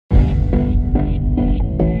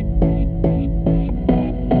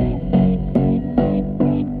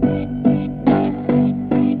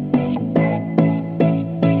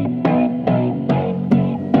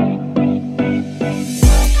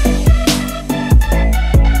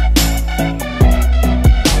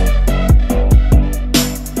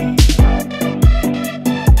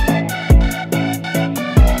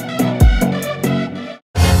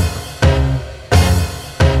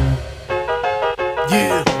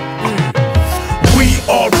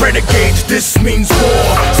We are renegades, this means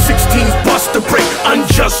war. 16s bust to break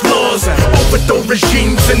unjust laws, overthrow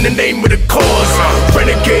regimes in the name of the cause.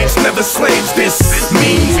 Renegades, never slaves, this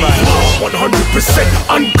means law. 100%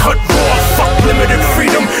 uncut raw, fuck limited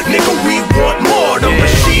freedom, nigga, we want more. The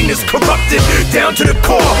machine is corrupted down to the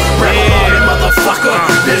core. Revolution, motherfucker,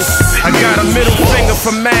 this I got a middle finger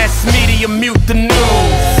for mass media, mute the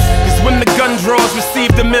news. Cause when the gun draws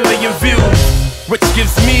received 1 million views, which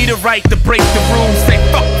gives me the right to break the rules. Say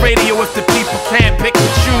fuck radio if the people can't pick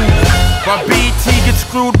and choose. While BT gets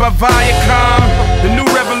screwed by Viacom, the new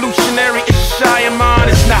revolutionary is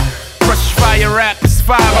Shyamalan. It's not brush fire rap, it's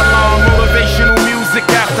 5-alarm motivational music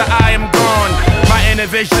after I am gone. My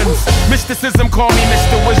innovations, mysticism, call me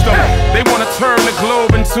Mr. Wisdom. They wanna turn the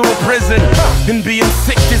globe into a prison, and being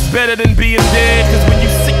sick is better than being dead. Cause when you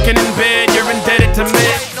sick and in bed, you're indebted to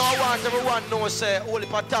me. Everyone knows, say, only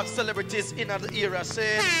for top celebrities in the era,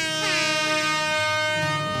 say.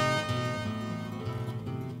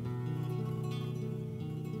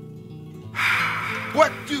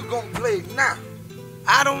 What you gonna play now?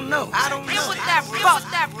 I don't know. Get with that boss,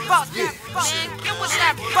 Yeah. man. Get with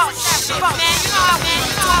that boss, man. You know how we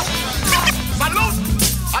do. Salute!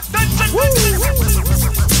 Attention!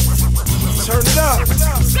 Turn it up.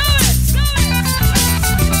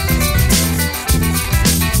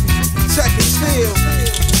 Check and seal.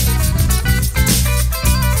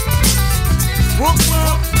 Whoop,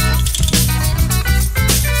 whoop.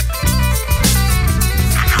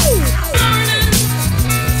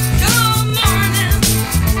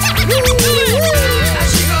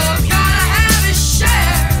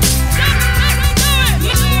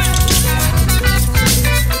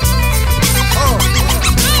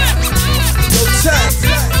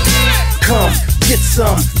 Come, get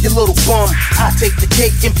some, you little bum. I take the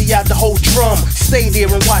cake, empty out the whole drum. Stay there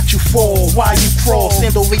and watch you fall while you crawl.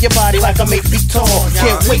 Stand over your body like I make big tall.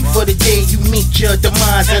 Can't wait for the day you meet your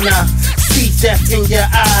demise. And I see death in your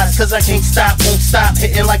eyes, cause I can't stop, won't stop.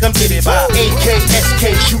 Hitting like I'm fitted by AK,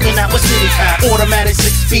 SK, shooting out with city cop. Automatic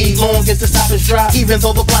 6-speed, long as the stop is dry. Even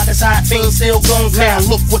though the block is hot, things still gon' down.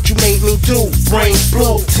 Look what you made me do. Brain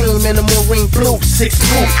blue, team in the marine blue. 6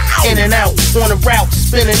 coupe, in and out, on a route,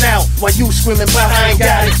 spinning out. While you screaming about I ain't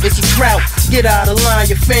got it, it's a drought. Get out of line,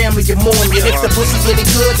 your family, you mourn you. If the pussy any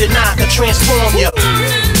good, then I can transform you.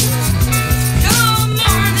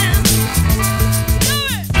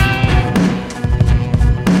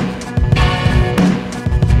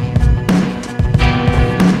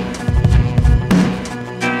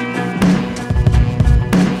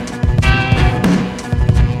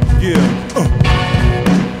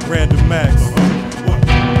 Random Max.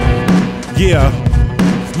 Yeah,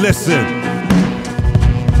 listen.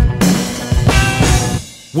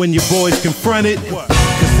 When your boys confronted,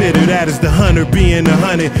 consider that as the hunter being the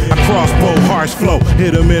hunted. I crossbow, harsh flow,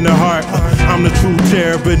 hit him in the heart. I'm the true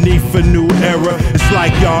terror beneath a new era. It's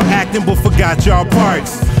like y'all acting but forgot y'all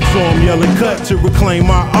parts. So I'm yelling cut to reclaim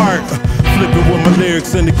my art. Flipping with my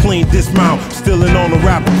lyrics in the clean dismount. Stealing on the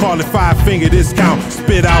rapper, call it 5-finger discount.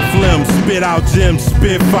 Spit out phlegm, spit out gems,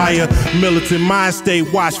 spit fire. Militant mind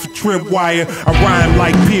state, watch for tripwire. I rhyme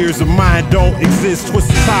like peers of mine don't exist. Twist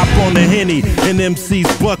the top on the Henny, and MC's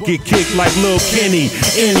bucket kick like Lil Kenny.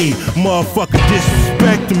 Any motherfucker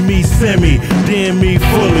disrespecting me, send me, damn me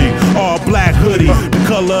fully. All black hoodie, the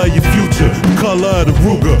color of your future, the color of the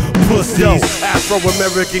Ruger. Pussies. Yo,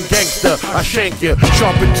 Afro-American gangster, I shank you.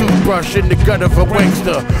 Sharpen toothbrush in the gut of a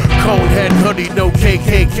wankster. Cone head hoodie, no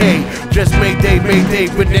KKK. Just Mayday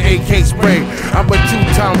with the AK spray. I'm a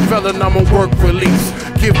 2-time felon, I'm on work release.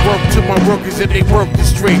 Give work to my workers and they work the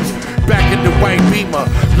streets. Back in the white Beamer,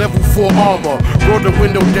 level 4 armor. Roll the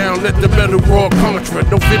window down, let the metal raw contra.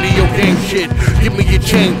 No video game shit, give me your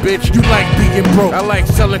chain, bitch. You like being broke, I like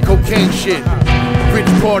selling cocaine shit. Rich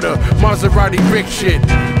Porter, Maserati Rick shit.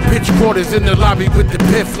 Pitch quarters in the lobby with the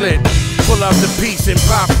piff lit. Pull out the piece and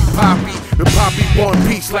poppy. The poppy want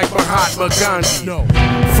peace like Mahatma Gandhi. No.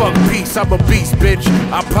 Fuck peace, I'm a beast, bitch.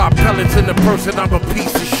 I pop pellets in the person, I'm a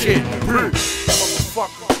piece of shit.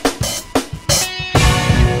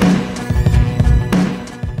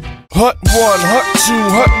 Hut 1, hut 2,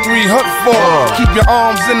 hut 3, hut 4. Keep your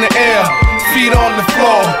arms in the air, feet on the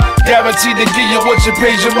floor. Guaranteed to give you what you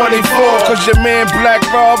paid your money for. Cause your man Black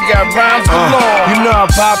Rob got rhymes galore. You know how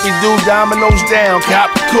Poppy do, dominoes down,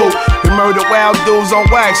 cop the coup. We murder wild dudes on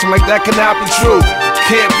wax, I'm like that cannot be true.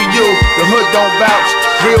 Can't be you, the hood don't vouch.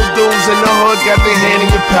 Real dudes niggas in the hood got their hand in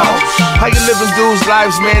your pouch. How you living dudes'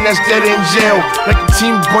 lives, man, that's dead in jail. Like a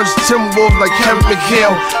team bunch Timberwolves like Kevin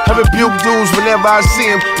McHale. I rebuke dudes whenever I see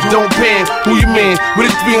him. Don't pan, who you man? With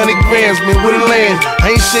the 300 grams, man, with a land.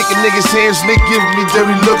 I ain't shaking niggas' hands, they giving me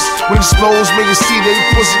dirty looks. When it slows, man, you see they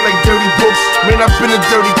pussy like dirty books. Man, I've been a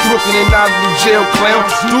dirty crook and out of the jail clown.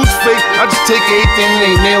 Dudes fake, I just take everything and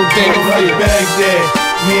they nail down. Like Baghdad,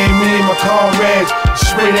 me and my comrades.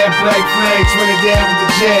 Spray that black flag, turn it down with the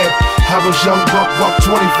jab. I was young buck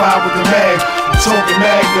 25 with the mag. I'm talking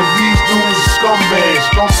mag, these dudes are scumbags.